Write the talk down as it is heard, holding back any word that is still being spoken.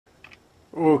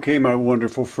Okay, my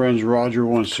wonderful friends, Roger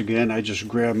once again. I just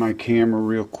grabbed my camera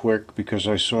real quick because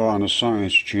I saw on the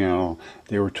Science Channel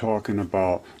they were talking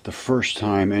about the first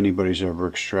time anybody's ever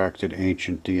extracted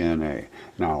ancient DNA.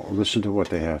 Now, listen to what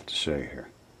they have to say here.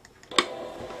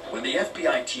 When the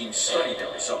FBI team studied the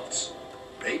results,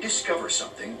 they discover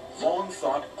something long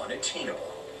thought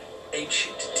unattainable: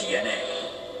 ancient DNA.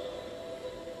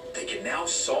 They can now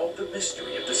solve the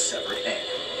mystery of the severed head.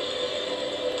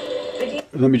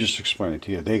 Let me just explain it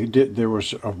to you. There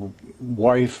was a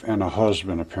wife and a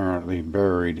husband apparently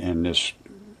buried in this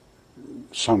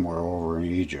somewhere over in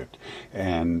Egypt,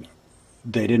 and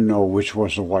they didn't know which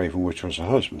was the wife and which was the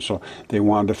husband. So they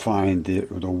wanted to find the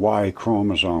Y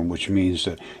chromosome, which means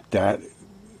that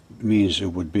means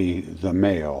it would be the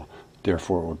male,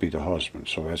 therefore it would be the husband.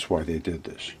 So that's why they did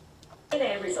this.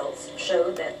 DNA results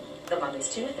showed that the mummy's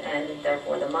tooth, and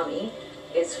therefore the mummy,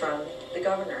 is from the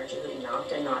governor, Jehudi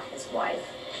Knocht, and not his wife.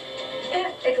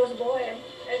 Yeah, it was a boy.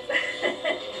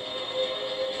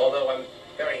 Although I'm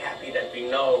very happy that we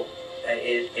know that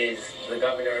it is the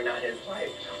governor and not his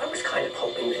wife, I was kind of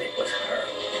hoping that it was her.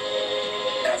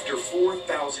 After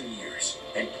 4,000 years,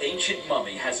 an ancient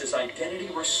mummy has his identity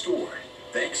restored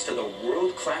thanks to the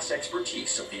world-class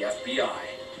expertise of the FBI.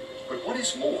 But what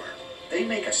is more, they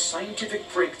make a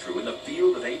scientific breakthrough in the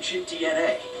field of ancient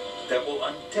DNA that will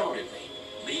undoubtedly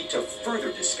lead to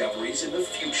further discoveries in the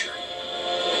future.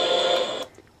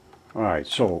 All right,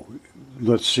 so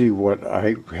let's see what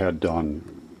I had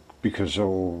done, because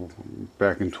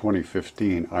back in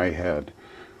 2015 I had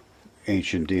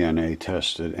ancient DNA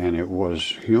tested and it was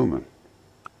human.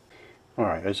 All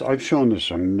right, as I've shown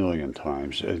this a million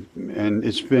times, and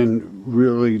it's been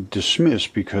really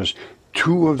dismissed because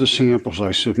two of the samples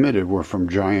I submitted were from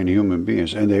giant human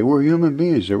beings, and they were human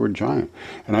beings, they were giant.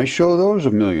 And I show those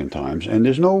a million times, and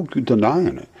there's no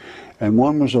denying it. And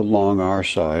one was a long R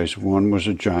size, one was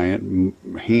a giant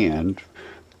hand,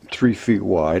 3 feet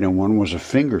wide, and one was a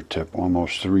fingertip,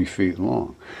 almost 3 feet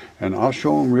long. And I'll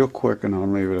show them real quick, and I'll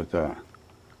leave it at that.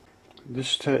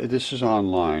 This is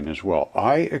online as well.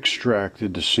 I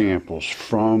extracted the samples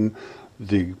from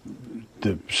the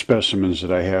specimens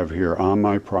that I have here on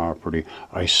my property.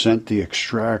 I sent the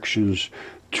extractions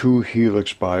to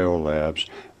Helix Biolabs.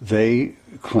 They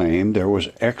claimed there was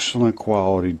excellent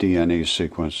quality DNA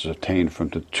sequences obtained from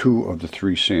the 2 of the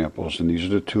 3 samples, and these are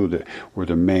the 2 that were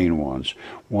the main ones.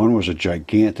 One was a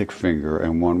gigantic finger,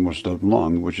 and one was the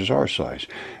lung, which is our size.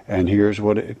 And here's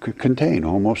what it could contain: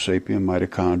 Homo sapien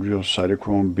mitochondrial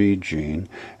cytochrome B gene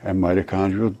and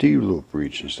mitochondrial D loop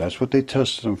regions. That's what they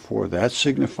tested them for. That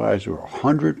signifies we're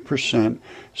 100%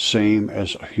 same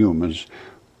as humans,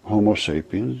 Homo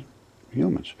sapiens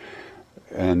humans.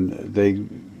 And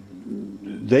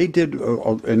they did,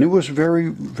 and it was very,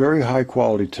 very high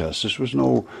quality test. This was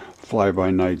no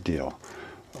fly-by-night deal.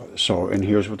 So, and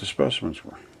here's what the specimens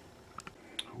were.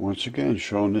 Once again,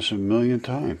 shown this a million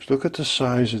times. Look at the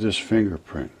size of this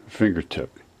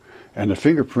fingertip. And the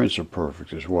fingerprints are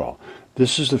perfect as well.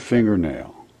 This is the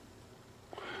fingernail.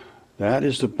 That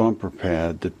is the bumper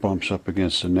pad that bumps up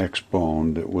against the next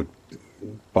bone that would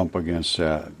bump against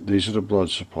that. These are the blood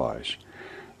supplies.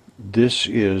 This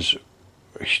is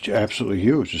absolutely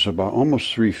huge. It's about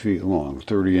almost 3 feet long,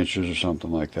 30 inches or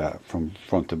something like that, from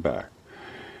front to back.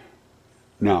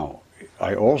 Now,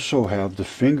 I also have the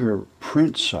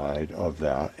fingerprint side of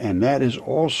that, and that is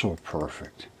also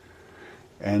perfect.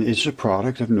 And it's a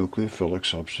product of nucleophilic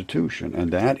substitution, and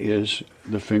that is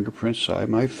the fingerprint side.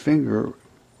 My finger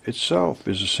itself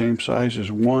is the same size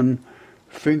as one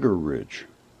finger ridge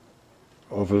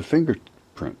of a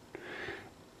fingerprint.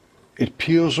 It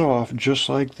peels off just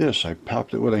like this. I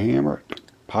popped it with a hammer,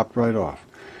 popped right off.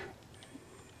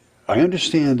 I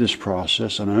understand this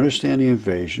process, and I understand the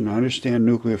invasion. I understand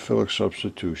nucleophilic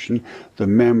substitution, the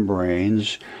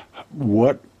membranes,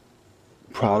 what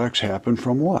products happen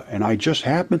from what. And I just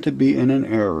happened to be in an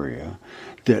area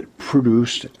that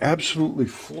produced absolutely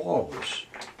flawless,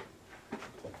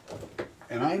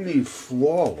 and I mean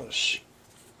flawless,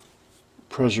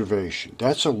 preservation.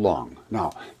 That's a lung.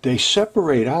 Now, they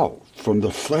separate out from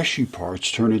the fleshy parts,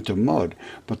 turn into mud,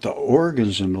 but the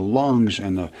organs and the lungs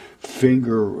and the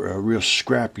finger, real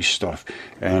scrappy stuff,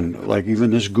 and like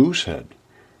even this goose head,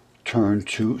 turn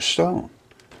to stone.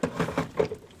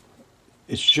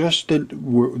 It's just that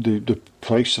the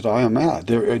place that I am at,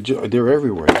 they're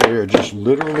everywhere. They are just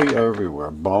literally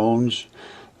everywhere. Bones,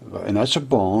 and that's a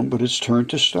bone, but it's turned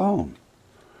to stone.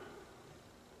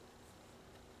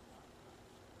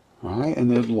 All right, and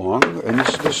the lung, and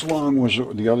this lung was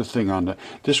the other thing on the.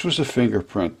 This was the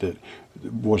fingerprint that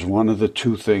was one of the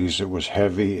two things that was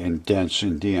heavy and dense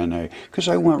in DNA, because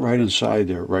I went right inside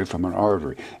there, right from an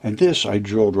artery. And this, I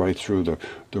drilled right through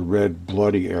the red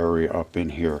bloody area up in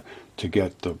here to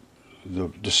get the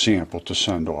sample to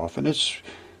send off. And it's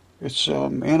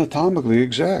anatomically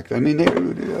exact. I mean,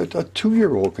 a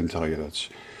 2-year-old can tell you that's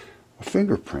a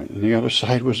fingerprint, and the other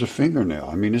side was a fingernail.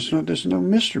 I mean, there's no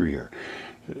mystery here.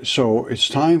 So it's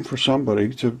time for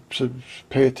somebody to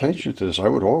pay attention to this, I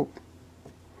would hope.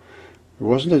 It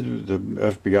wasn't the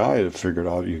FBI that figured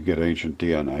out you get ancient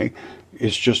DNA.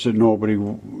 It's just that nobody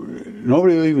will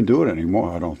even do it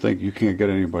anymore, I don't think. You can't get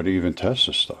anybody to even test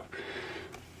this stuff.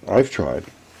 I've tried.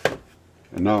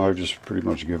 And now I've just pretty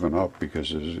much given up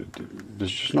because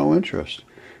there's just no interest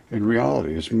in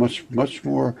reality. It's much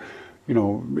more,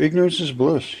 ignorance is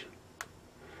bliss.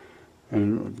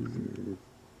 And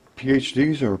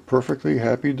PhDs are perfectly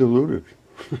happy deluded.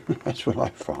 That's what I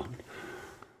found.